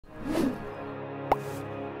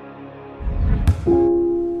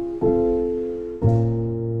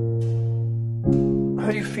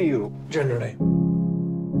do, generally?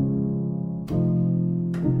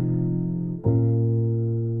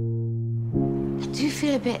 I do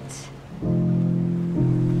feel a bit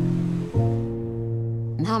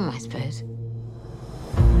numb, I suppose.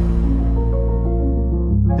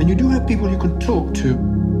 And you do have people you can talk to,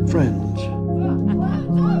 friends.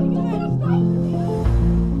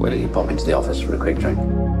 Why don't you pop into the office for a quick drink?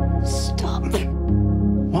 Stop.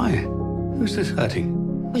 Why? Who's this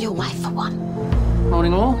hurting? Well, your wife, for one.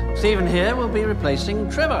 Morning, all. Stephen here will be replacing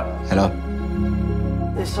Trevor. Hello.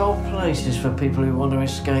 This whole place is for people who want to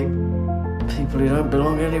escape. People who don't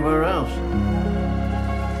belong anywhere else.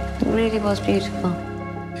 It really was beautiful.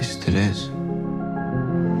 It still is.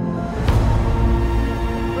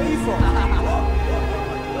 Where are you from?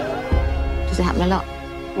 Does it happen a lot?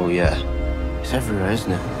 Well, yeah. It's everywhere,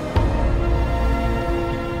 isn't it?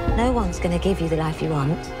 No one's going to give you the life you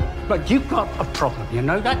want. But you've got a problem, you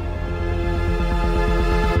know that?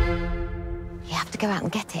 You have to go out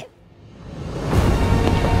and get it.